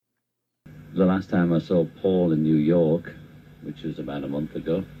The last time I saw Paul in New York, which was about a month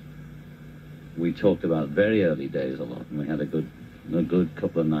ago, we talked about very early days a lot, and we had a good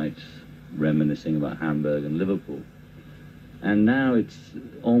couple of nights reminiscing about Hamburg and Liverpool. And now it's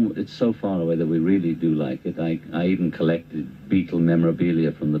so far away that we really do like it. I even collected Beatle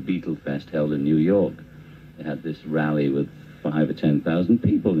memorabilia from the Beatle Fest held in New York. They had this rally with 5,000 or 10,000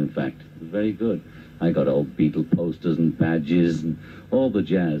 people, in fact. It was very good. I got old Beatle posters and badges and all the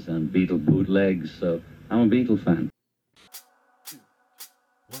jazz and Beatle bootlegs, so I'm a Beatle fan.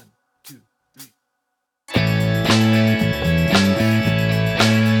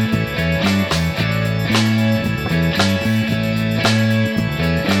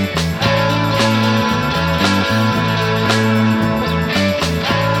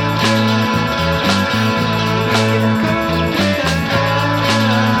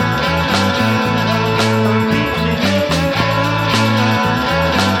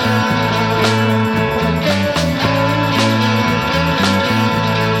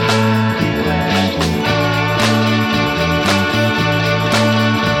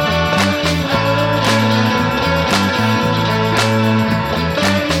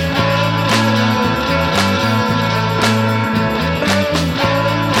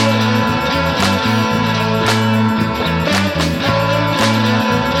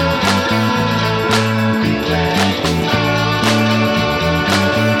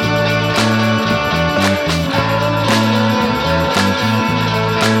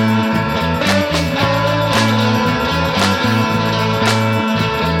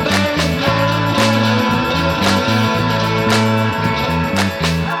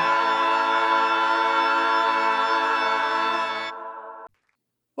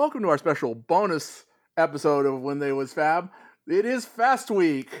 Welcome to our special bonus episode of When They Was Fab. It is Fest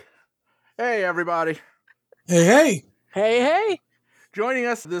Week. Hey, everybody. Hey, hey. Hey, hey. Joining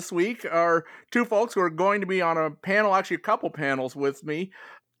us this week are two folks who are going to be on a panel, actually a couple panels with me.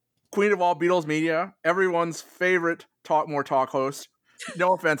 Queen of all Beatles media, everyone's favorite Talk More Talk host.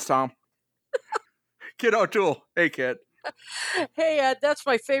 No offense, Tom. Kit O'Toole. Hey, Kit. Hey, Ed, that's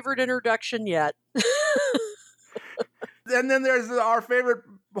my favorite introduction yet. And then there's our favorite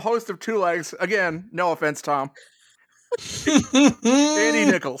host of Two Legs. Again, no offense, Tom.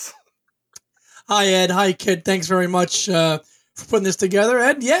 Andy Nichols. Hi, Ed. Hi, Kit. Thanks very much for putting this together,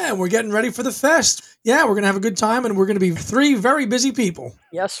 Ed. Yeah, we're getting ready for the fest. Yeah, we're going to have a good time, and we're going to be three very busy people.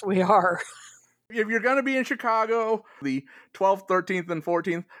 Yes, we are. If you're going to be in Chicago, the 12th, 13th, and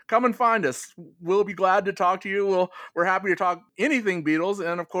 14th, come and find us. We'll be glad to talk to you. We're happy to talk anything Beatles,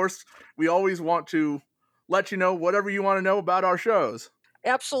 and of course, we always want to let you know whatever you want to know about our shows.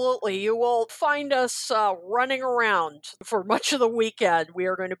 Absolutely. You will find us running around for much of the weekend. We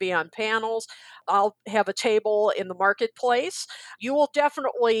are going to be on panels. I'll have a table in the marketplace. You will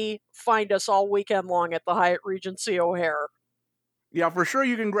definitely find us all weekend long at the Hyatt Regency O'Hare. Yeah, for sure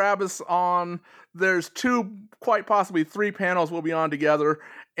you can grab us on, there's two, quite possibly three panels we'll be on together.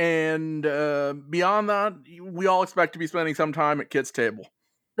 And beyond that, we all expect to be spending some time at Kit's table.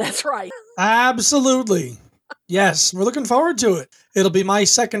 That's right. Absolutely. Yes, we're looking forward to it. It'll be my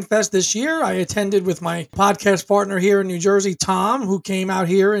second fest this year. I attended with my podcast partner here in New Jersey, Tom, who came out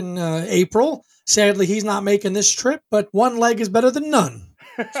here in April. Sadly, he's not making this trip, but one leg is better than none.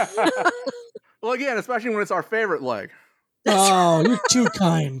 Well, again, especially when it's our favorite leg. Oh, you're too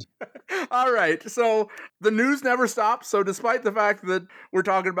kind. All right, so the news never stops. So despite the fact that we're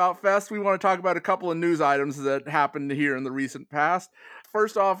talking about Fest, we want to talk about a couple of news items that happened here in the recent past.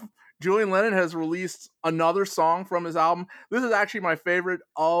 First off, Julian Lennon has released another song from his album. This is actually my favorite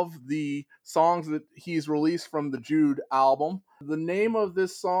of the songs that he's released from the Jude album. The name of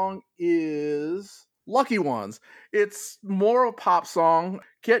this song is Lucky Ones. It's more of a pop song.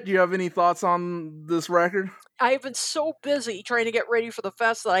 Kit, do you have any thoughts on this record? I've been so busy trying to get ready for the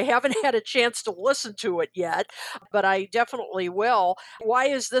fest that I haven't had a chance to listen to it yet, but I definitely will. Why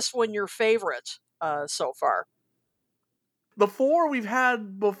is this one your favorite so far? The four we've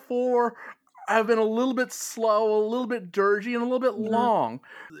had before have been a little bit slow, a little bit dirgy, and a little bit long.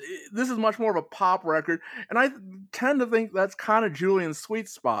 This is much more of a pop record, and I tend to think that's kind of Julian's sweet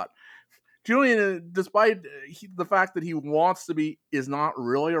spot. Julian, despite the fact that he wants to be, is not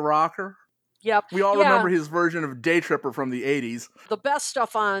really a rocker. Yep. We all remember his version of Day Tripper from the 80s. The best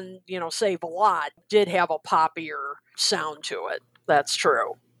stuff on, Save a Lot did have a poppier sound to it. That's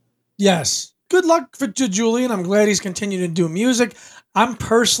true. Yes. Good luck to Julian. I'm glad he's continuing to do music. I'm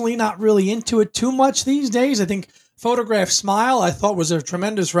personally not really into it too much these days. I think Photograph Smile I thought was a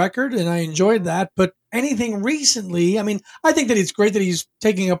tremendous record, and I enjoyed that. But anything recently, I think that it's great that he's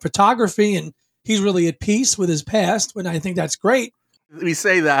taking up photography and he's really at peace with his past, and I think that's great. We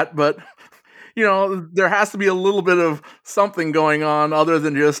say that, but there has to be a little bit of something going on other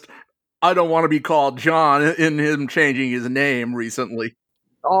than just, I don't want to be called John, in him changing his name recently.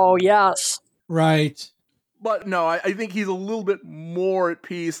 Oh, yes. Right. But no, I think he's a little bit more at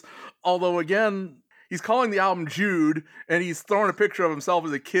peace. Although, again, he's calling the album Jude, and he's throwing a picture of himself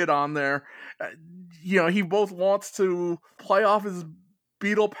as a kid on there. He both wants to play off his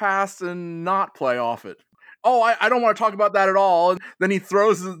Beatle past and not play off it. Oh, I don't want to talk about that at all. And then he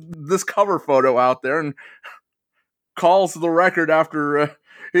throws this cover photo out there and calls the record after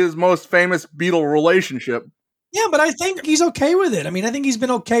his most famous Beatle relationship. Yeah, but I think he's okay with it. I mean, I think he's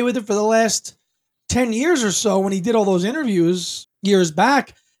been okay with it for the last 10 years or so. When he did all those interviews years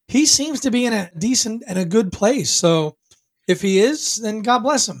back, he seems to be in a decent and a good place. So if he is, then God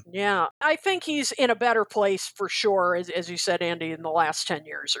bless him. Yeah, I think he's in a better place for sure, as you said, Andy, in the last 10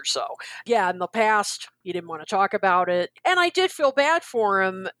 years or so. Yeah, in the past, he didn't want to talk about it. And I did feel bad for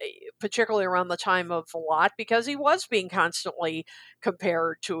him, particularly around the time of The Lot, because he was being constantly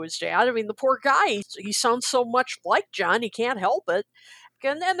compared to his dad. I mean, the poor guy, he sounds so much like John, he can't help it.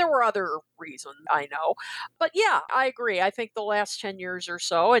 And there were other reasons, I know. But yeah, I agree. I think the last 10 years or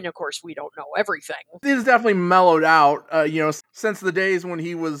so, and of course, we don't know everything. He's definitely mellowed out, since the days when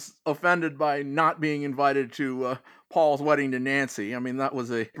he was offended by not being invited to Paul's wedding to Nancy. I mean, that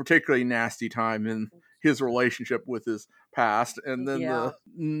was a particularly nasty time in his relationship with his past. And then the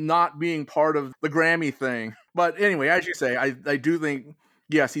not being part of the Grammy thing. But anyway, as you say, I do think,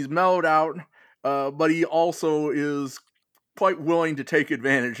 yes, he's mellowed out, but he also is quite willing to take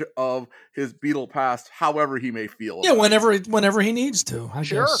advantage of his Beatle past, however he may feel. Yeah, whenever he needs to, I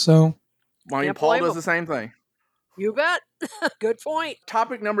Sure. guess. So, Paul does the same thing. You bet. Good point.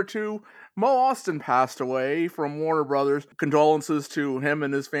 Topic number 2, Mo Ostin passed away from Warner Brothers. Condolences to him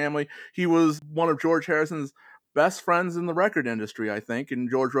and his family. He was one of George Harrison's best friends in the record industry, I think, and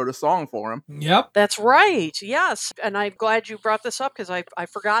George wrote a song for him. Yep. That's right, yes. And I'm glad you brought this up because I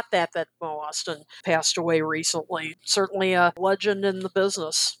forgot that Mo Ostin passed away recently. Certainly a legend in the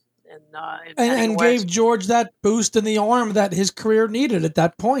business. And gave George that boost in the arm that his career needed at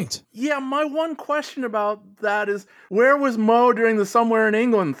that point. Yeah, my one question about that is, where was Mo during the Somewhere in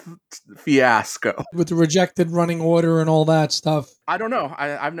England fiasco? With the rejected running order and all that stuff. I don't know.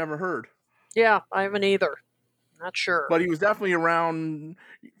 I've never heard. Yeah, I haven't either. Not sure. But he was definitely around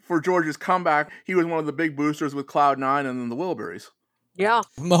for George's comeback. He was one of the big boosters with Cloud9 and then the Wilburys. Yeah.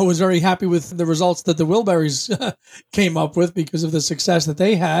 Mo was very happy with the results that the Wilburys came up with because of the success that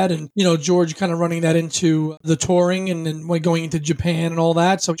they had. And, George kind of running that into the touring and then going into Japan and all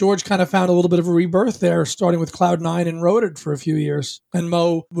that. So George kind of found a little bit of a rebirth there, starting with Cloud9 and wrote it for a few years. And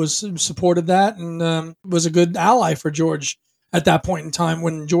Mo supported that and was a good ally for George at that point in time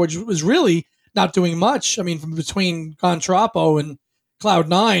when George was really not doing much. I mean, from between Contrappo and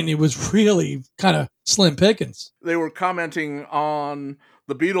Cloud9, it was really kind of slim pickings. They were commenting on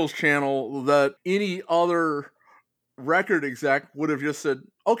the Beatles channel that any other record exec would have just said,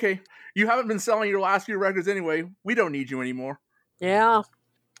 okay, you haven't been selling your last few records anyway. We don't need you anymore. Yeah,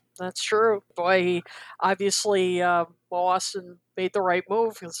 that's true. Boy, he obviously, Mo Ostin made the right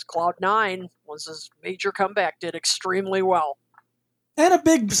move because Cloud9 was his major comeback, did extremely well. And a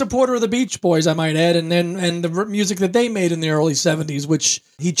big supporter of the Beach Boys, I might add, and the music that they made in the early 70s, which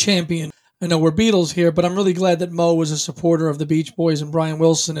he championed. I know we're Beatles here, but I'm really glad that Mo was a supporter of the Beach Boys and Brian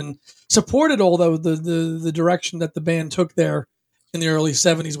Wilson and supported all the direction that the band took there in the early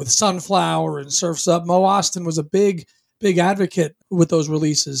 70s with Sunflower and Surf's Up. Mo Ostin was a big advocate with those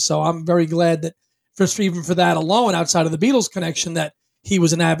releases. So I'm very glad that even for that alone, outside of the Beatles connection, that he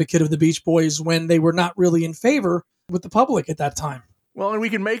was an advocate of the Beach Boys when they were not really in favor with the public at that time. Well, and we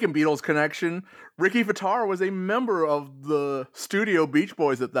can make a Beatles connection. Ricky Fataar was a member of the studio Beach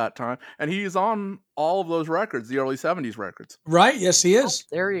Boys at that time, and he's on all of those records, the early 70s records. Right, yes, he is. Oh,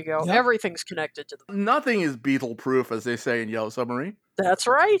 there you go. Yep. Everything's connected to them. Nothing is Beatle-proof, as they say in Yellow Submarine. That's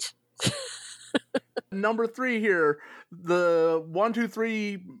right. Number 3 here, the 1, 2,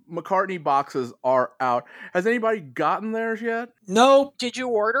 3 McCartney boxes are out. Has anybody gotten theirs yet? No. Did you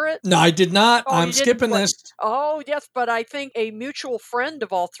order it? No, I did not. Oh, I'm skipping this. Oh, yes, but I think a mutual friend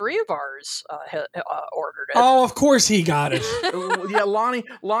of all three of ours ordered it. Oh, of course he got it. Yeah,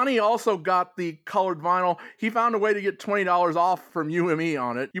 Lonnie also got the colored vinyl. He found a way to get $20 off from UME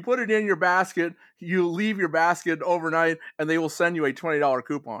on it. You put it in your basket, you leave your basket overnight, and they will send you a $20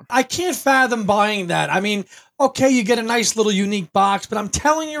 coupon. I can't fathom buying that. I mean, okay, you get a nice little unique box, but I'm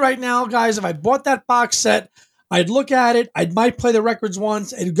telling you right now, guys, if I bought that box set, I'd look at it, I might play the records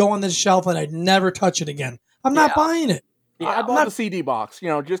once, it'd go on the shelf, and I'd never touch it again. I'm not buying it. Yeah, I bought the CD box,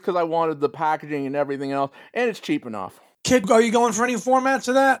 just because I wanted the packaging and everything else, and it's cheap enough. Kid, are you going for any formats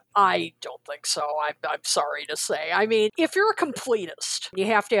of that? I don't think so. I'm sorry to say. I mean, if you're a completist, you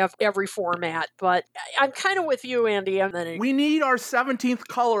have to have every format, but I'm kind of with you, Andy. We need our 17th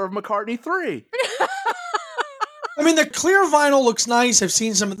color of McCartney 3. I mean, the clear vinyl looks nice. I've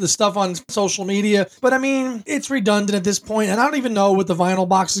seen some of the stuff on social media, but I mean, it's redundant at this point, and I don't even know what the vinyl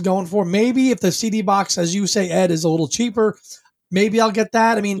box is going for. Maybe if the CD box, as you say, Ed, is a little cheaper, maybe I'll get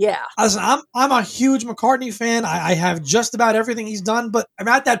that. I mean, yeah. listen, I'm a huge McCartney fan. I have just about everything he's done, but I'm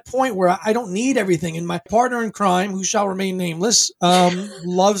at that point where I don't need everything. And my partner in crime, who shall remain nameless,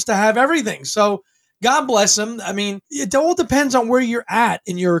 loves to have everything. So God bless him. I mean, it all depends on where you're at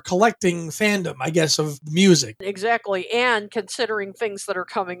in your collecting fandom, I guess, of music. Exactly. And considering things that are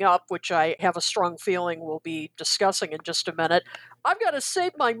coming up, which I have a strong feeling we'll be discussing in just a minute, I've got to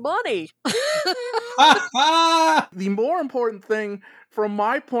save my money. The more important thing from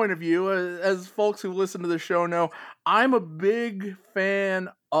my point of view, as folks who listen to the show know, I'm a big fan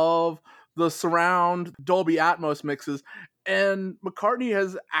of the surround Dolby Atmos mixes. And McCartney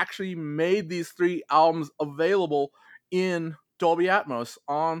has actually made these 3 albums available in Dolby Atmos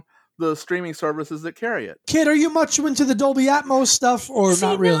on the streaming services that carry it. Kid, are you much into the Dolby Atmos stuff or See,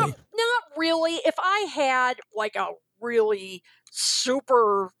 not really? Not really. If I had like a really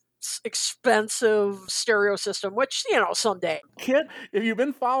super expensive stereo system, which, someday. Kid, if you've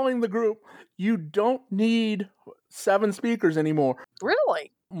been following the group, you don't need 7 speakers anymore.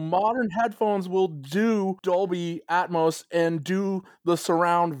 Really? Modern headphones will do Dolby Atmos and do the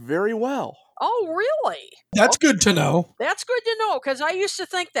surround very well. Oh, really? That's good to know. That's good to know, because I used to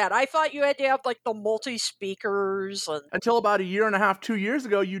think that. I thought you had to have, like, the multi-speakers. Until about a year and a half, 2 years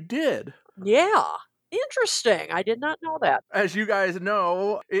ago, you did. Yeah. Interesting. I did not know that. As you guys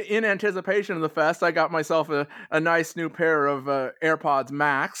know, in anticipation of the fest, I got myself a nice new pair of AirPods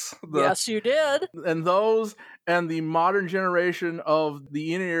Max. Yes, you did. And those and the modern generation of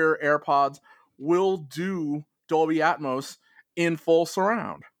the in-ear AirPods will do Dolby Atmos in full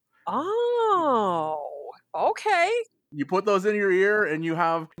surround. Oh, okay. You put those in your ear and you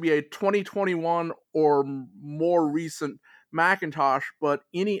have to be a 2021 or more recent Macintosh, but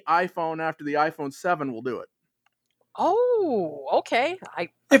any iPhone after the iPhone 7 will do it. Oh, okay.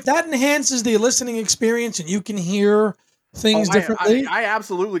 If that enhances the listening experience and you can hear things differently. I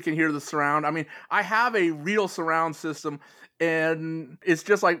absolutely can hear the surround. I mean, I have a real surround system, and it's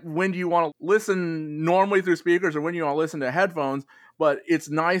just like, when do you want to listen normally through speakers or when you want to listen to headphones? But it's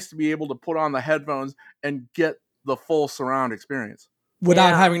nice to be able to put on the headphones and get the full surround experience.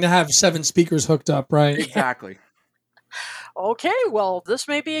 Without having to have 7 speakers hooked up, right? Exactly. Okay, well, this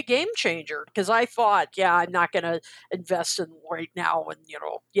may be a game changer, because I thought, I'm not going to invest in right now and,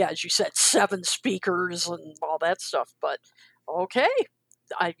 as you said, 7 speakers and all that stuff. But okay,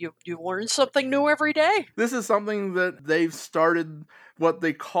 you learn something new every day. This is something that they've started what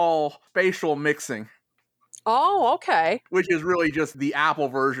they call spatial mixing. Oh, okay. Which is really just the Apple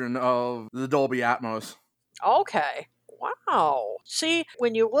version of the Dolby Atmos. Okay. Wow. See,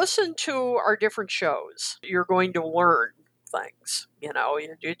 when you listen to our different shows, you're going to learn things.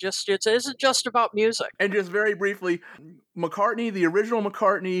 It isn't just about music. And just very briefly, McCartney, the original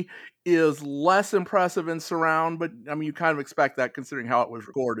McCartney, is less impressive in surround, but I mean, you kind of expect that considering how it was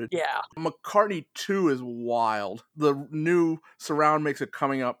recorded. Yeah. McCartney 2 is wild. The new surround mix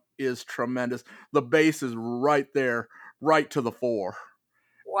coming up is tremendous. The bass is right there, right to the fore.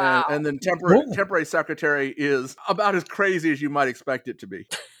 Wow. And then Temporary Secretary is about as crazy as you might expect it to be.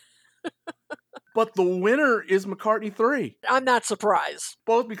 But the winner is McCartney 3. I'm not surprised.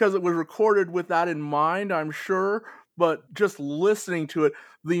 Both because it was recorded with that in mind, I'm sure, but just listening to it,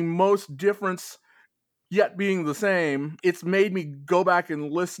 the most difference yet being the same, it's made me go back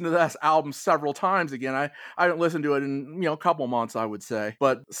and listen to this album several times again. I haven't listened to it in, a couple months, I would say.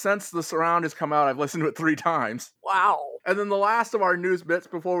 But since the surround has come out, I've listened to it 3 times. Wow. And then the last of our news bits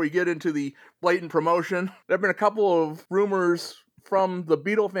before we get into the blatant promotion, there have been a couple of rumors from the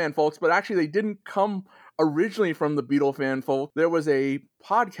Beatle fan folks, but actually they didn't come originally from the Beatle fan folk. There was a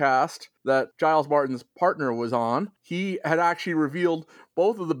podcast that Giles Martin's partner was on. He had actually revealed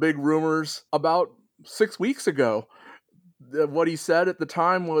both of the big rumors about 6 weeks ago. What he said at the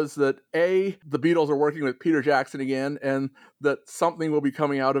time was that A, the Beatles are working with Peter Jackson again, and that something will be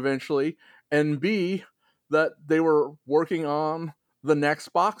coming out eventually, and B, that they were working on the next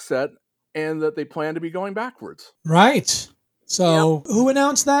box set and that they plan to be going backwards. Right. So Who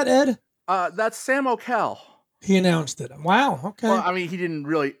announced that, Ed? That's Sam O'Kell. He announced it. Wow, okay. Well, I mean, he didn't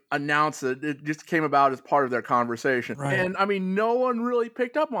really announce it. It just came about as part of their conversation. Right. And, I mean, no one really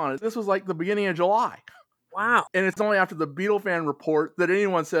picked up on it. This was like the beginning of July. Wow. And it's only after the Beatle fan report that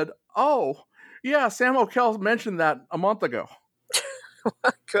anyone said, oh, Yeah, Sam O'Kell mentioned that a month ago.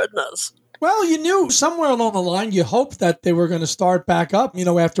 Goodness. Well, you knew somewhere along the line, you hoped that they were going to start back up,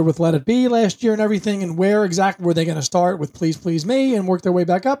 after with Let It Be last year and everything. And where exactly were they going to start with Please Please Me and work their way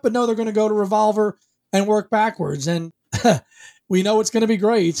back up? But no, they're going to go to Revolver and work backwards. And we know it's going to be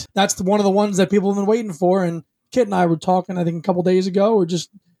great. That's one of the ones that people have been waiting for. And Kit and I were talking, I think, a couple days ago.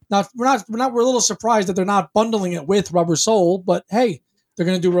 We're a little surprised that they're not bundling it with Rubber Soul. But hey, they're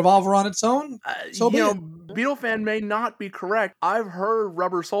going to do Revolver on its own. Beatle fan may not be correct. I've heard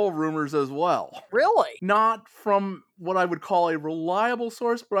Rubber Soul rumors as well. Really? Not from what I would call a reliable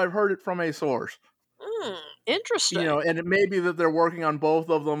source, but I've heard it from a source. Interesting. And it may be that they're working on both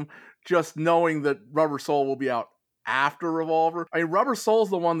of them, just knowing that Rubber Soul will be out after Revolver. I mean, Rubber Soul's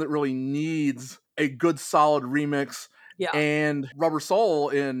the one that really needs a good, solid remix. Yeah. And Rubber Soul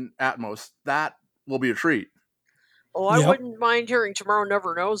in Atmos, that will be a treat. Well, I wouldn't mind hearing Tomorrow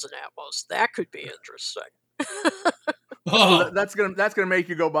Never Knows in Atmos. That could be interesting. So that's gonna make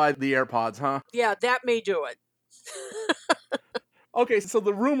you go buy the AirPods, huh? Yeah, that may do it. Okay, so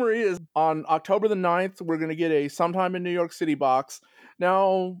the rumor is on October the 9th, we're going to get a Sometime in New York City box.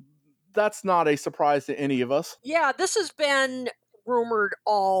 Now, that's not a surprise to any of us. Yeah, this has been rumored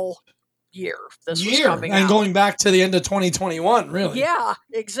all year. This was coming and out. Going back to the end of 2021, really. Yeah,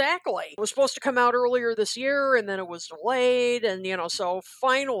 exactly. It was supposed to come out earlier this year, and then it was delayed, and so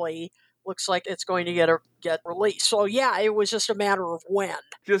finally looks like it's going to get released. So yeah, it was just a matter of when.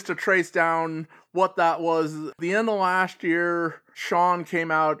 Just to trace down what that was, the end of last year, Sean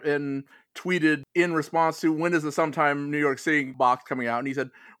came out and tweeted in response to when is the Sometime New York City box coming out, and he said,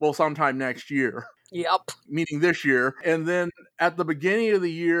 well, sometime next year. Yep. Meaning this year. And then at the beginning of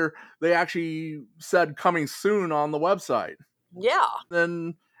the year, they actually said coming soon on the website. Yeah.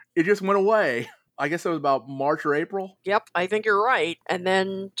 Then it just went away. I guess it was about March or April. Yep, I think you're right. And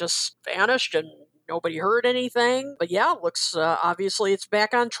then just vanished and nobody heard anything. But yeah, looks obviously it's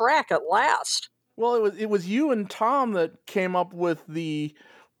back on track at last. Well, it was you and Tom that came up with the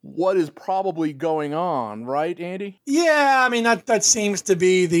what is probably going on, right, Andy? Yeah, I mean that seems to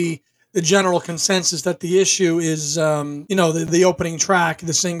be the general consensus that the issue is, the opening track,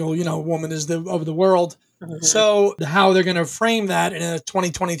 the single, Woman is of the World. Mm-hmm. So how they're going to frame that in a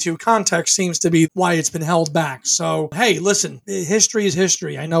 2022 context seems to be why it's been held back. So, hey, listen, history is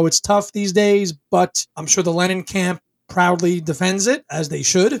history. I know it's tough these days, but I'm sure the Lennon camp proudly defends it, as they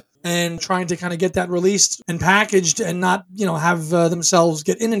should, and trying to kind of get that released and packaged and not, have themselves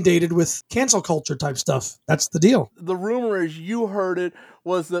get inundated with cancel culture type stuff. That's the deal. The rumor, as you heard it,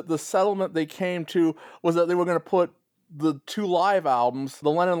 was that the settlement they came to was that they were going to put the two live albums, the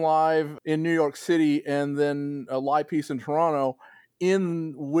Lennon Live in New York City and then a live piece in Toronto,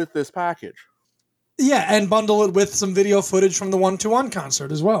 in with this package. Yeah, and bundle it with some video footage from the 1-2-1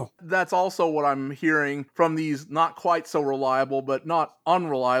 concert as well. That's also what I'm hearing from these not quite so reliable, but not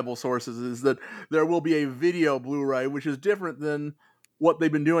unreliable sources, is that there will be a video Blu-ray, which is different than what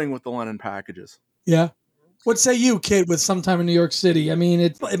they've been doing with the Lennon packages. Yeah. What say you, Kid, with Sometime in New York City? I mean,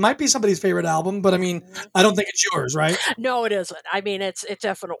 it might be somebody's favorite album, but I mean, I don't think it's yours, right? No, it isn't. I mean, it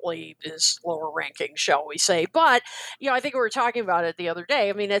definitely is lower ranking, shall we say. But, I think we were talking about it the other day.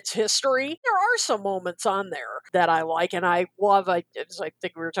 I mean, it's history. There are some moments on there that I like, and I love, as I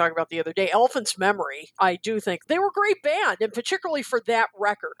think we were talking about the other day, Elephant's Memory. I do think they were a great band, and particularly for that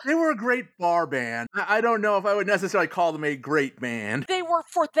record. They were a great bar band. I don't know if I would necessarily call them a great band. They were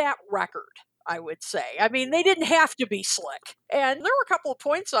for that record, I would say. I mean, they didn't have to be slick. And there were a couple of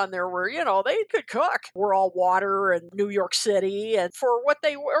points on there where, they could cook. We're All Water and New York City. And for what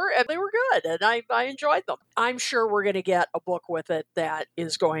they were good. And I enjoyed them. I'm sure we're going to get a book with it that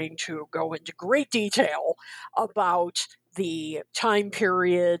is going to go into great detail about the time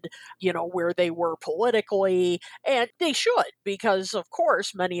period, where they were politically. And they should, because, of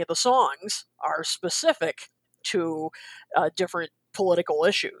course, many of the songs are specific to different political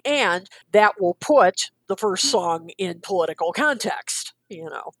issue, and that will put the first song in political context.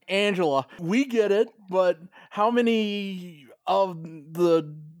 Angela, we get it, but how many of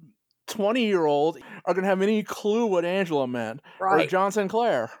the 20-year-olds are going to have any clue what Angela meant, right? Or John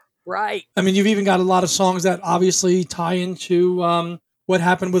Sinclair, right? I mean, you've even got a lot of songs that obviously tie into what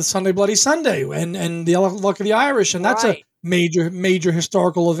happened with Sunday Bloody Sunday and the Luck of the Irish, and that's a major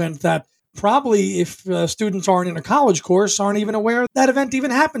historical event that probably, if students aren't in a college course, aren't even aware that event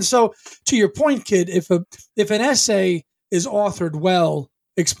even happened. So, to your point, Kid, if an essay is authored well,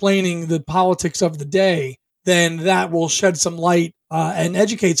 explaining the politics of the day, then that will shed some light and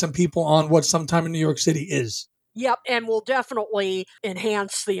educate some people on what Sometime in New York City is. Yep, and will definitely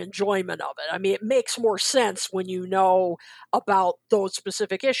enhance the enjoyment of it. I mean, it makes more sense when you know about those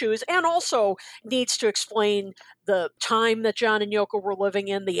specific issues, and also needs to explain the time that John and Yoko were living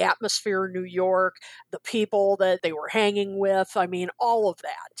in, the atmosphere in New York, the people that they were hanging with. I mean, all of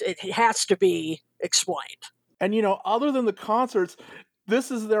that. It has to be explained. And, other than the concerts,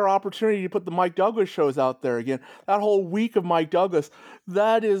 this is their opportunity to put the Mike Douglas shows out there again. That whole week of Mike Douglas,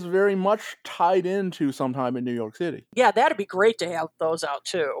 that is very much tied into sometime in New York City. Yeah, that'd be great to have those out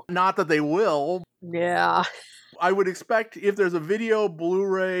too. Not that they will. Yeah. I would expect if there's a video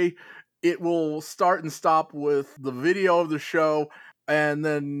Blu-ray, it will start and stop with the video of the show. And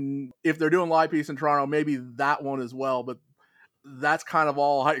then if they're doing Live Piece in Toronto, maybe that one as well. But that's kind of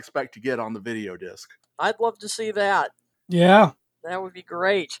all I expect to get on the video disc. I'd love to see that. Yeah. That would be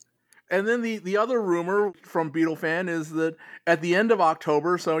great. And then the other rumor from Beatle Fan is that at the end of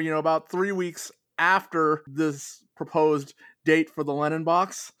October, so, about 3 weeks after this proposed date for the Lennon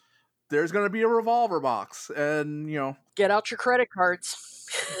box, there's going to be a Revolver box. And, Get out your credit cards.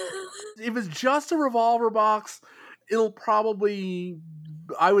 if it's just a Revolver box, it'll probably,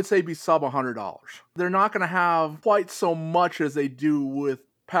 I would say, be sub $100. They're not going to have quite so much as they do with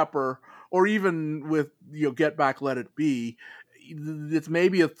Pepper, or even with, Get Back, Let It Be. It's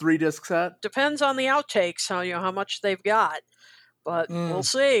maybe a 3-disc set. Depends on the outtakes, how much they've got. But we'll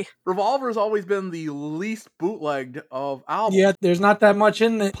see. Revolver's always been the least bootlegged of albums. Yeah, there's not that much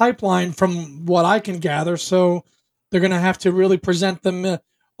in the pipeline from what I can gather, so they're going to have to really present them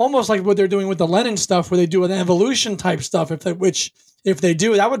almost like what they're doing with the Lennon stuff, where they do an evolution type stuff. If they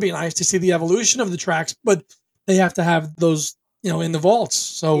do, that would be nice to see the evolution of the tracks, but they have to have those, in the vaults.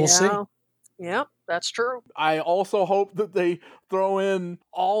 So we'll see. Yeah, that's true. I also hope that they throw in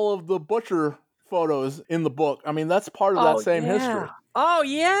all of the Butcher photos in the book. I mean, that's part of that same history. Oh,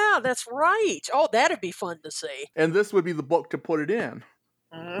 yeah, that's right. Oh, that'd be fun to see. And this would be the book to put it in.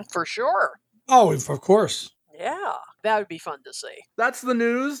 For sure. Oh, of course. Yeah, that would be fun to see. That's the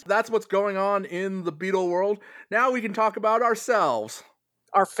news. That's what's going on in the Beatle world. Now we can talk about ourselves.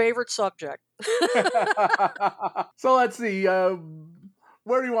 Our favorite subject. So let's see.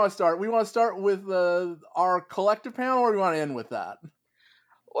 Where do you want to start? We want to start with our collective panel, or do we want to end with that?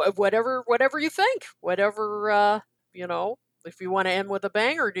 Whatever you think. Whatever, if you want to end with a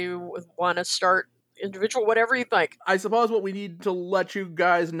bang, or do you want to start individual, whatever you think. I suppose what we need to let you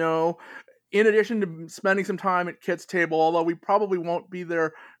guys know, in addition to spending some time at Kit's table, although we probably won't be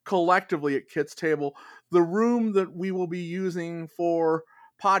there collectively at Kit's table, the room that we will be using for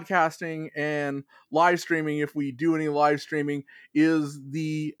podcasting and live streaming, if we do any live streaming, is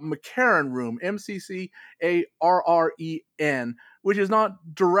the McCarran room, McCarren, which is not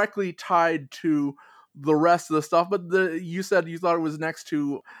directly tied to the rest of the stuff, but you said you thought it was next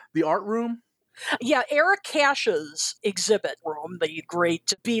to the art room? Yeah, Eric Cash's exhibit room, the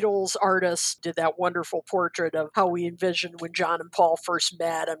great Beatles artist, did that wonderful portrait of how we envisioned when John and Paul first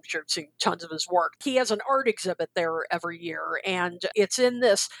met. I'm sure you've seen tons of his work. He has an art exhibit there every year, and it's in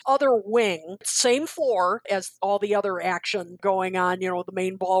this other wing, same floor as all the other action going on, the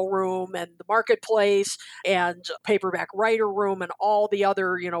main ballroom and the marketplace and paperback writer room and all the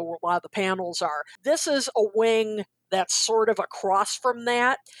other, where a lot of the panels are. This is a wing that's sort of across from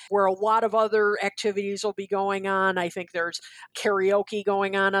that, where a lot of other activities will be going on. I think there's karaoke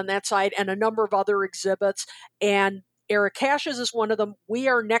going on that side and a number of other exhibits. And Eric Cash's is one of them. We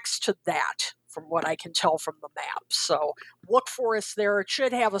are next to that, from what I can tell from the map. So look for us there. It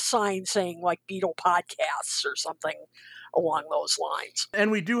should have a sign saying like Beatle Podcasts or something along those lines.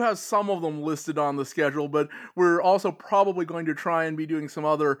 And we do have some of them listed on the schedule, but we're also probably going to try and be doing some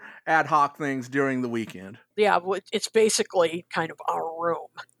other ad hoc things during the weekend. Yeah, it's basically kind of our room.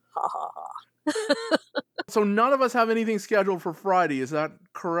 Ha ha ha. So none of us have anything scheduled for Friday, is that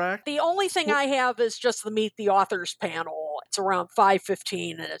correct? The only thing I have is just the Meet the Authors panel. It's around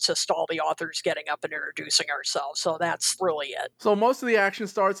 5:15, and it's just all the authors getting up and introducing ourselves. So that's really it. So most of the action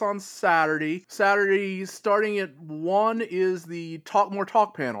starts on Saturday. Saturday, starting at 1, is the Talk More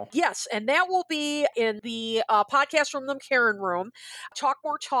Talk panel. Yes, and that will be in the podcast from the McCarran room, Talk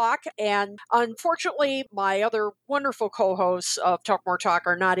More Talk. And unfortunately, my other wonderful co-hosts of Talk More Talk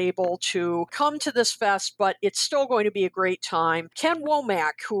are not able to come to this fest, but it's still going to be a great time. Ken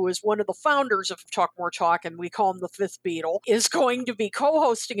Womack, who is one of the founders of Talk More Talk, and we call him the Fifth Beatle, is going to be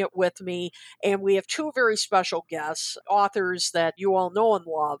co-hosting it with me, and we have two very special guests, authors that you all know and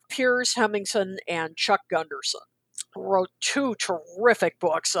love, Piers Hemmingson and Chuck Gunderson, who wrote two terrific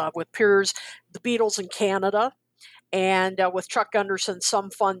books, with Piers, The Beatles in Canada, and with Chuck Gunderson,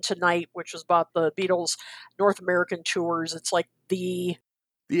 Some Fun Tonight, which was about the Beatles' North American tours. It's like the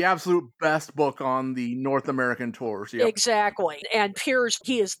The absolute best book on the North American tours. Yep. Exactly. And Piers,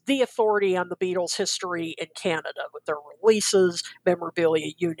 he is the authority on the Beatles' history in Canada with their releases,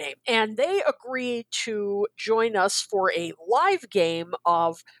 memorabilia, you name. And they agreed to join us for a live game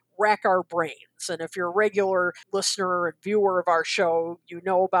of Rack Our Brains. And if you're a regular listener and viewer of our show, you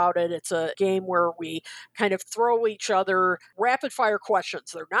know about it. It's a game where we kind of throw each other rapid fire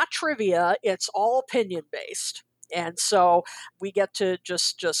questions. They're not trivia, it's all opinion based. And so we get to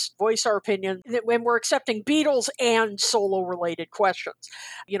just voice our opinion when we're accepting Beatles and solo related questions.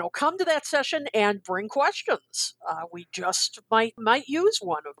 Come to that session and bring questions. We just might use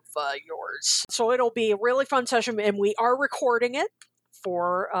one of yours. So it'll be a really fun session, and we are recording it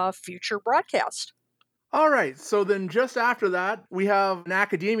for a future broadcast. All right, so then just after that, we have an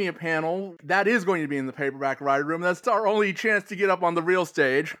academia panel that is going to be in the Paperback Writer Room. That's our only chance to get up on the real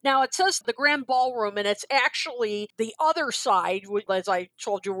stage. Now, it says the Grand Ballroom, and it's actually the other side, as I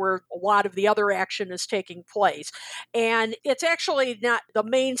told you, where a lot of the other action is taking place. And it's actually not the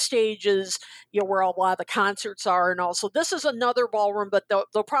main stages, where a lot of the concerts are and all. So this is another ballroom, but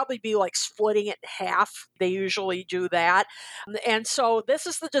they'll probably be like splitting it in half. They usually do that. And so this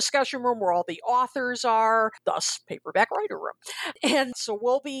is the discussion room where all the authors are, thus Paperback Writer Room. And so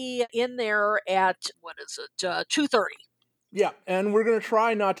we'll be in there at, 2:30. Yeah, and we're going to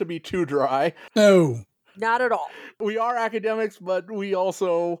try not to be too dry. No. Not at all. We are academics, but we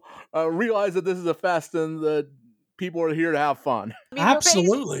also realize that this is a fest and that people are here to have fun.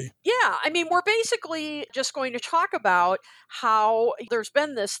 Absolutely. We're basically just going to talk about how there's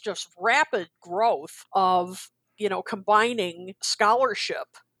been this just rapid growth of, combining scholarship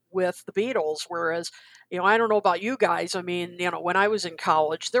with the Beatles, whereas, I don't know about you guys. When I was in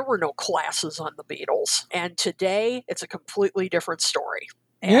college, there were no classes on the Beatles. And today, it's a completely different story.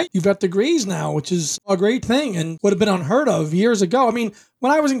 Yeah, you've got degrees now, which is a great thing and would have been unheard of years ago.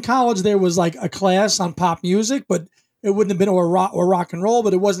 When I was in college, there was like a class on pop music, but it wouldn't have been or rock and roll,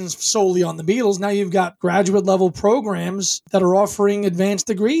 but it wasn't solely on the Beatles. Now you've got graduate level programs that are offering advanced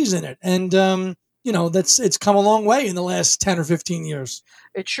degrees in it. And, it's come a long way in the last 10 or 15 years.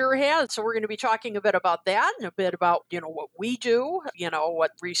 It sure has. So we're going to be talking a bit about that and a bit about, what we do,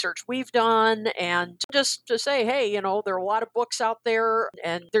 what research we've done, and just to say, hey, there are a lot of books out there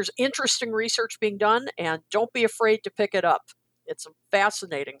and there's interesting research being done, and don't be afraid to pick it up. It's some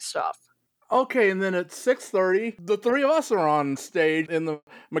fascinating stuff. Okay, and then at 6:30, the three of us are on stage in the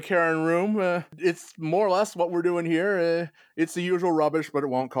McCarran Room. It's more or less what we're doing here. It's the usual rubbish, but it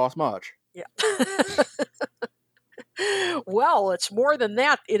won't cost much. Yeah. Well, it's more than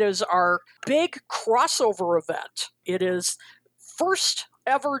that. It is our big crossover event. It is first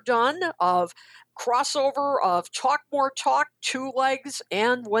ever done of crossover of Talk More Talk, Two Legs,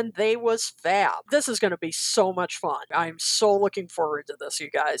 and When They Was Fab. This is going to be so much fun. I'm so looking forward to this, you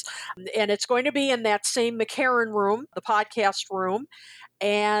guys. And it's going to be in that same McCarran room, the podcast room.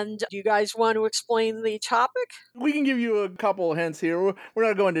 And do you guys want to explain the topic? We can give you a couple of hints here. We're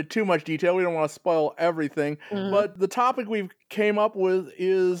not going into too much detail. We don't want to spoil everything. Mm-hmm. But the topic we've came up with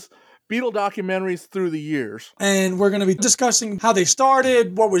is Beatle documentaries through the years. And we're going to be discussing how they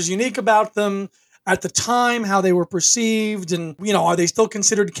started, what was unique about them at the time, how they were perceived, and, are they still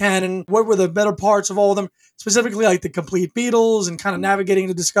considered canon? What were the better parts of all of them? Specifically, like the complete Beatles, and kind of navigating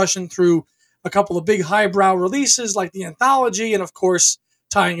the discussion through a couple of big highbrow releases like the anthology, and of course,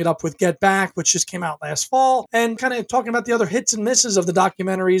 tying it up with Get Back, which just came out last fall, and kind of talking about the other hits and misses of the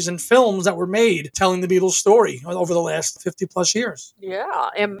documentaries and films that were made telling the Beatles story over the last 50 plus years. Yeah,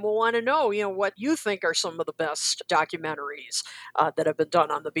 and we'll want to know, what you think are some of the best documentaries that have been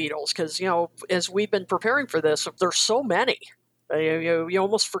done on the Beatles, because, as we've been preparing for this, there's so many. You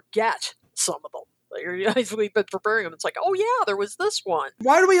almost forget some of them. As we've been preparing them, it's like, oh yeah, there was this one.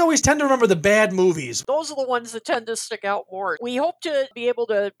 Why do we always tend to remember the bad movies? Those are the ones that tend to stick out more. We hope to be able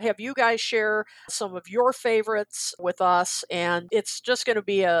to have you guys share some of your favorites with us, and it's just going to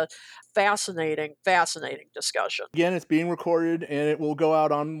be a fascinating discussion. Again, it's being recorded, and it will go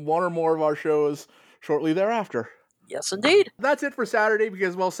out on one or more of our shows shortly thereafter. Yes, indeed. That's it for Saturday,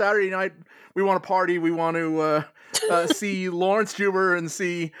 because, Saturday night, we want to party. We want to see Lawrence Juber and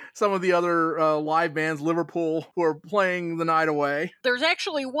see some of the other live bands, Liverpool, who are playing the night away. There's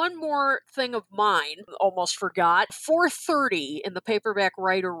actually one more thing of mine, almost forgot. 4:30 in the Paperback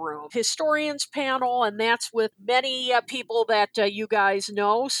Writer Room. Historians panel, and that's with many people that you guys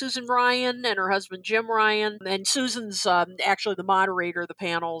know. Susan Ryan and her husband Jim Ryan. And Susan's actually the moderator of the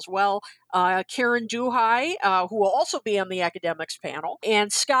panel as well. Karen Duhai, who will also be on the academics panel.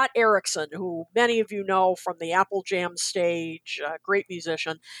 And Scott Erickson, who many of you know from the Apple's beautiful jam stage, great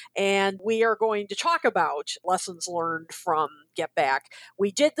musician. And we are going to talk about lessons learned from Get Back.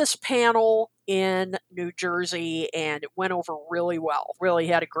 We did this panel in New Jersey and it went over really well. Really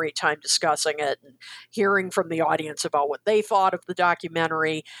had a great time discussing it and hearing from the audience about what they thought of the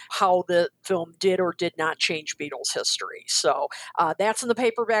documentary, how the film did or did not change Beatles history. So that's in the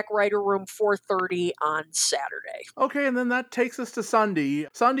Paperback Writer Room, 4:30 on Saturday. Okay, and then that takes us to Sunday.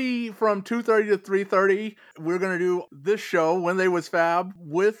 Sunday from 2:30 to 3:30, we're going to do this show, When They Was Fab,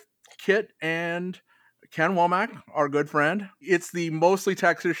 with Kit and Ken Womack, our good friend. It's the Mostly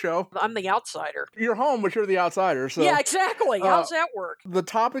Texas show. I'm the outsider. You're home, but you're the outsider. So yeah, exactly. How's that work? The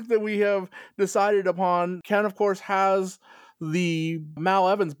topic that we have decided upon, Ken, of course, has the Mal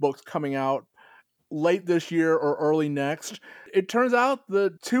Evans books coming out late this year or early next. It turns out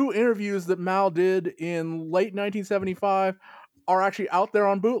the 2 interviews that Mal did in late 1975 are actually out there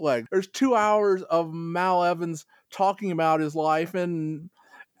on bootleg. There's 2 hours of Mal Evans talking about his life, and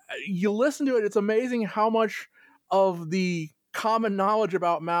you listen to it, it's amazing how much of the common knowledge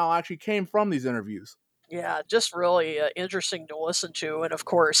about Mal actually came from these interviews. Yeah, just really interesting to listen to. And of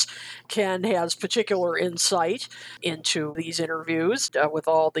course, Ken has particular insight into these interviews with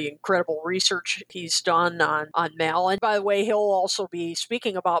all the incredible research he's done on Mal. And by the way, he'll also be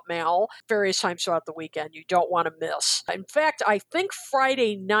speaking about Mal various times throughout the weekend. You don't want to miss. In fact, I think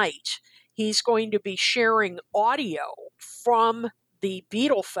Friday night, he's going to be sharing audio from the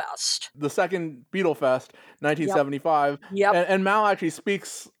Beatlefest. The second Beatlefest, 1975. Yep. And Mal actually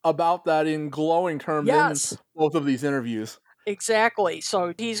speaks about that in glowing terms in both of these interviews. Exactly.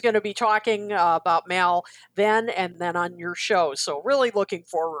 So he's going to be talking about Mal then and then on your show. So really looking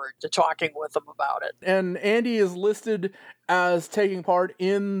forward to talking with him about it. And Andy is listed as taking part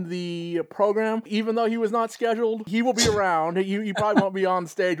in the program. Even though he was not scheduled, he will be around. He probably won't be on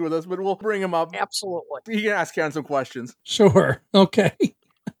stage with us, but we'll bring him up. Absolutely. He can ask Ken some questions. Sure. Okay.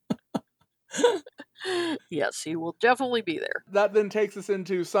 Yes, he will definitely be there. That then takes us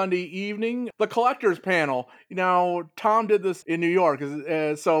into Sunday evening, the collectors panel. Now, Tom did this in New York,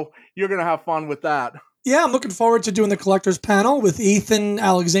 so you're going to have fun with that. Yeah, I'm looking forward to doing the collectors panel with Ethan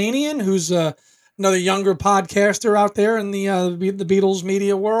Alexanian, who's another younger podcaster out there in the Beatles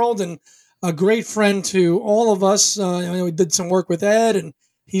media world, and a great friend to all of us. We did some work with Ed, and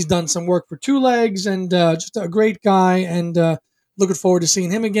he's done some work for Two Legs, and just a great guy, and looking forward to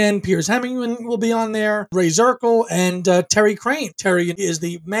seeing him again. Piers Hemingway will be on there, Ray Zirkle, and Terry Crane. Terry is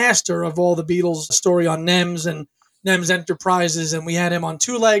the master of all the Beatles story on NEMS and NEMS Enterprises, and we had him on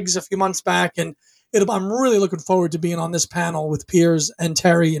Two Legs a few months back, and I'm really looking forward to being on this panel with Piers and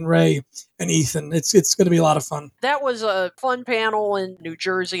Terry and Ray and Ethan. It's going to be a lot of fun. That was a fun panel in New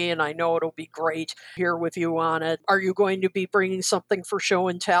Jersey, and I know it'll be great here with you on it. Are you going to be bringing something for show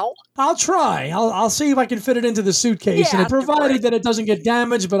and tell? I'll try. I'll see if I can fit it into the suitcase, and provided that it doesn't get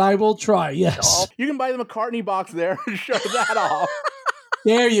damaged, but I will try, yes. You can buy the McCartney box there and show that off.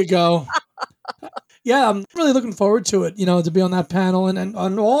 There you go. Yeah, I'm really looking forward to it, to be on that panel and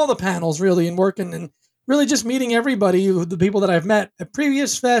on all the panels, really, and working and really just meeting everybody, the people that I've met at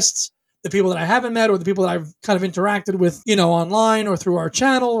previous fests, the people that I haven't met, or the people that I've kind of interacted with, online or through our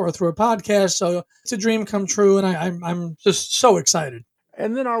channel or through a podcast. So it's a dream come true, and I'm just so excited.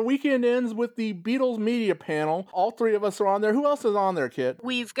 And then our weekend ends with the Beatles media panel. All 3 of us are on there. Who else is on there, Kit?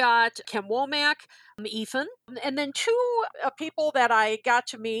 We've got Ken Womack, Ethan, and then 2 people that I got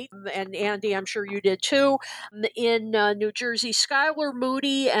to meet, and Andy, I'm sure you did too, in New Jersey, Skylar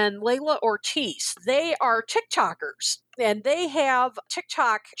Moody and Layla Ortiz. They are TikTokers, and they have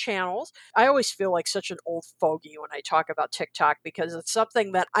TikTok channels. I always feel like such an old fogey when I talk about TikTok because it's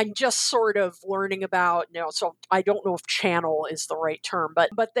something that I'm just sort of learning about now. So I don't know if channel is the right term,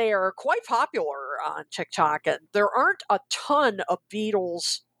 but they are quite popular on TikTok, and there aren't a ton of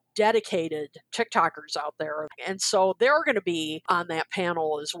Beatles dedicated TikTokers out there. And so they're going to be on that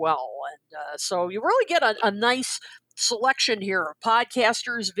panel as well. And so you really get a nice selection here of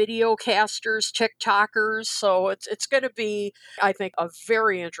podcasters, videocasters, TikTokers. So it's going to be, I think, a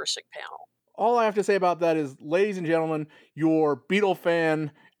very interesting panel. All I have to say about that is, ladies and gentlemen, your Beatle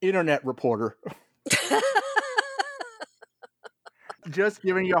fan internet reporter. Just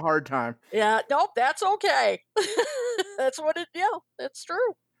giving you a hard time. Yeah, nope, that's okay. That's what it's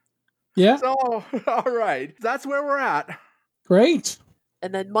true. Yeah. So, all right. That's where we're at. Great.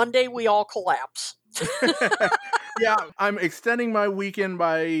 And then Monday, we all collapse. Yeah, I'm extending my weekend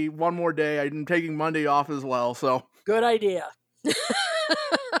by one more day. I'm taking Monday off as well, so. Good idea.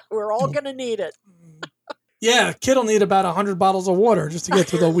 We're all going to need it. Yeah, Kid will need about 100 bottles of water just to get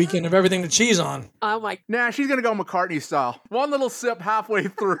through the weekend of everything that she's on. Oh, my. Nah, she's going to go McCartney style. One little sip halfway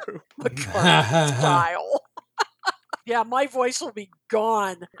through. McCartney style. Yeah, my voice will be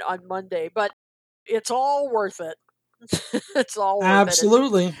gone on Monday, but it's all worth it. It's all worth it.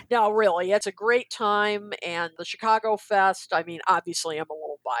 Absolutely. No, really, it's a great time. And the Chicago Fest, I mean, obviously I'm a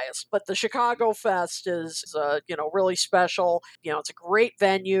little biased, but the Chicago Fest is, really special. It's a great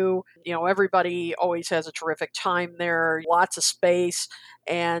venue. Everybody always has a terrific time there, lots of space.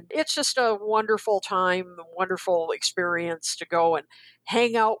 And it's just a wonderful time, a wonderful experience to go and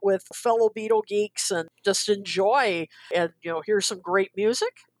hang out with fellow Beatle geeks and just enjoy and, hear some great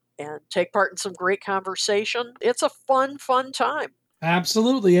music and take part in some great conversation. It's a fun, fun time.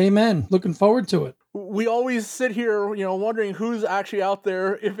 Absolutely. Amen. Looking forward to it. We always sit here, wondering who's actually out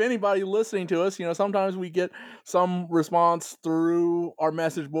there, if anybody listening to us. Sometimes we get some response through our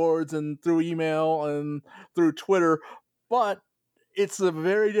message boards and through email and through Twitter, but it's a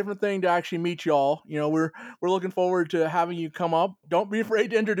very different thing to actually meet y'all. We're looking forward to having you come up. Don't be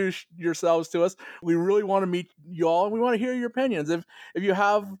afraid to introduce yourselves to us. We really want to meet y'all, and we want to hear your opinions. If you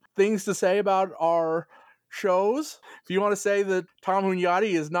have things to say about our shows, if you want to say that Tom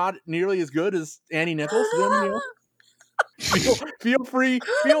Hunyadi is not nearly as good as Annie Nichols, then feel free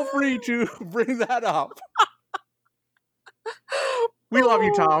to bring that up. We love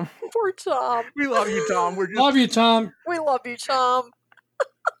you, Tom. Poor Tom. We love you, Tom. Love you, Tom. We love you, Tom.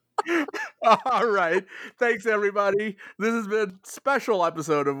 All right. Thanks, everybody. This has been a special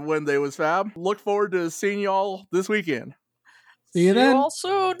episode of When They Was Fab. Look forward to seeing y'all this weekend. See you then. See you all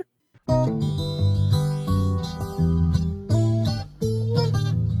soon.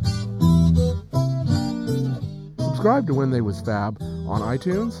 Subscribe to When They Was Fab on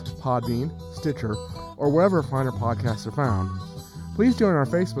iTunes, Podbean, Stitcher, or wherever finer podcasts are found. Please join our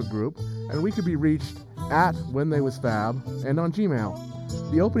Facebook group, and we could be reached at When They Was Fab and on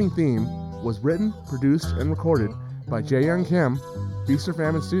Gmail. The opening theme was written, produced, and recorded by Jae Young Kim, Feast or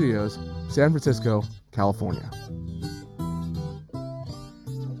Famine Studios, San Francisco, California.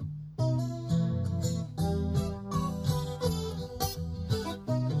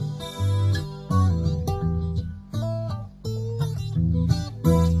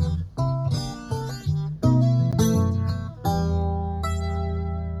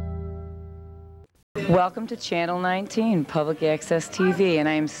 Welcome to Channel 19, Public Access TV, and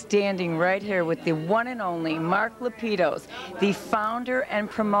I am standing right here with the one and only Mark Lapidus, the founder and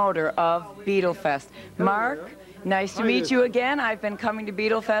promoter of Beatlefest. Mark, nice to meet you again. I've been coming to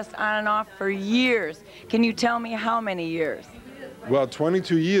Beatlefest on and off for years. Can you tell me how many years? Well,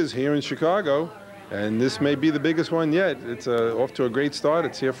 22 years here in Chicago, and this may be the biggest one yet. It's off to a great start.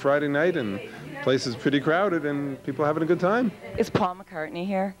 It's here Friday night, and the place is pretty crowded, and people are having a good time. Is Paul McCartney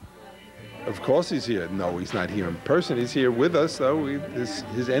here? Of course he's here. No, he's not here in person. He's here with us, though.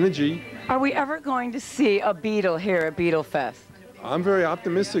 His energy. Are we ever going to see a Beatle here at Beatlefest? I'm very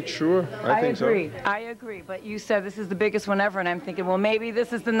optimistic, sure. I think agree. so. I agree. But you said this is the biggest one ever, and I'm thinking, well, maybe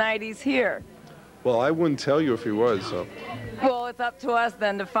this is the night he's here. Well, I wouldn't tell you if he was, so. Well, it's up to us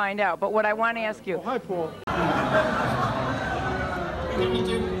then to find out. But what I want to ask you... Oh, hi, Paul. Let me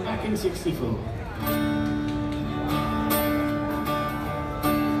do back in 64.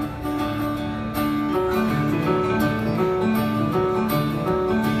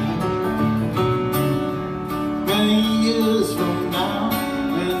 Many years from now,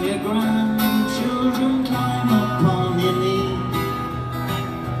 when your grandchildren climb upon your knee,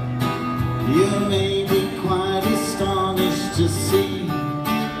 you may be quite astonished to see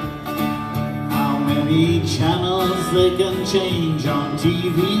how many channels they can change on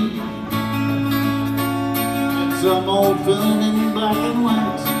TV. And some old film in black and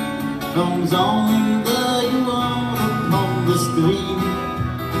white comes on, there you are upon the screen.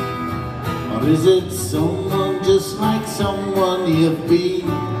 Or is it someone just like someone you've been?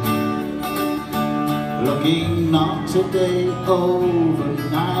 Looking not today, over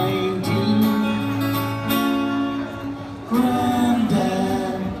 19.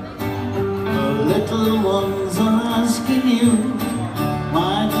 Granddad, the little ones are asking you,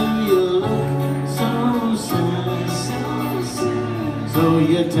 why do you look so sad? So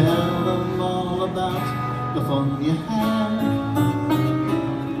you tell them all about the fun you had.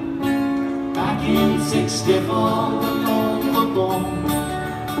 In 64, the Lord were born.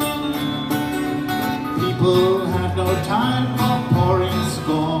 People had no time for pouring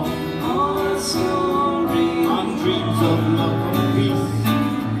scorn on dreams of love and peace.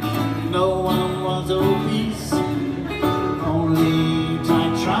 No one was obese, only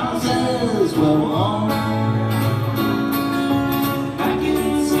tight trousers were worn. Back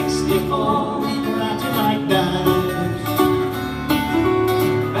in 64, we were acting like that.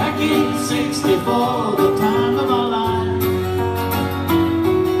 64, the time of our life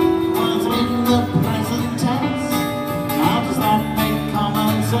was in the present tense.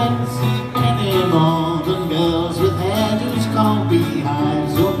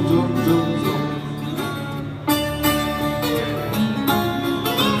 Zoom, zoom, zoom, zoom.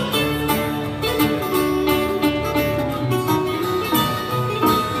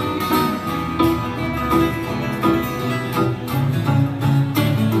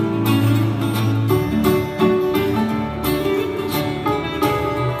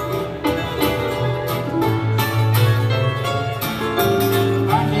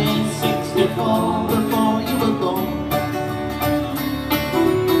 Back in 64, before you were born.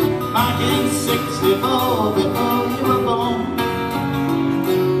 Back in 64, before you were born.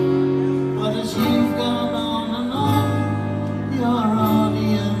 But as you've gone on and on, your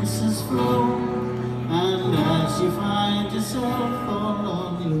audience has flown. And as you find yourself all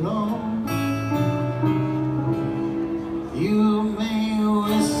on your own, you may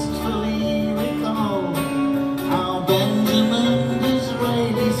wistfully recall how Benjamin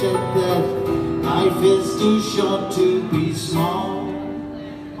Disraeli said that life is too short to be small.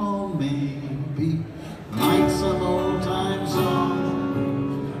 Or maybe like some old time song.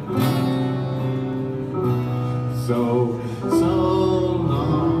 So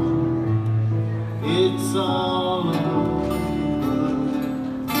long, it's all over.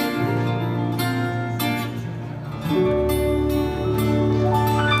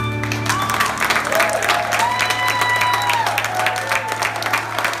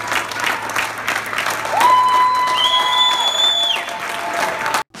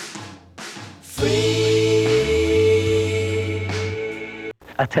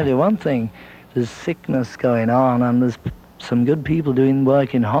 I tell you one thing, there's sickness going on and there's some good people doing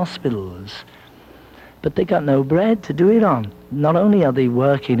work in hospitals, but they got no bread to do it on. Not only are they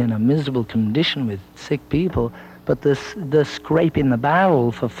working in a miserable condition with sick people, but they're scraping the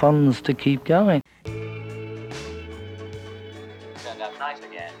barrel for funds to keep going.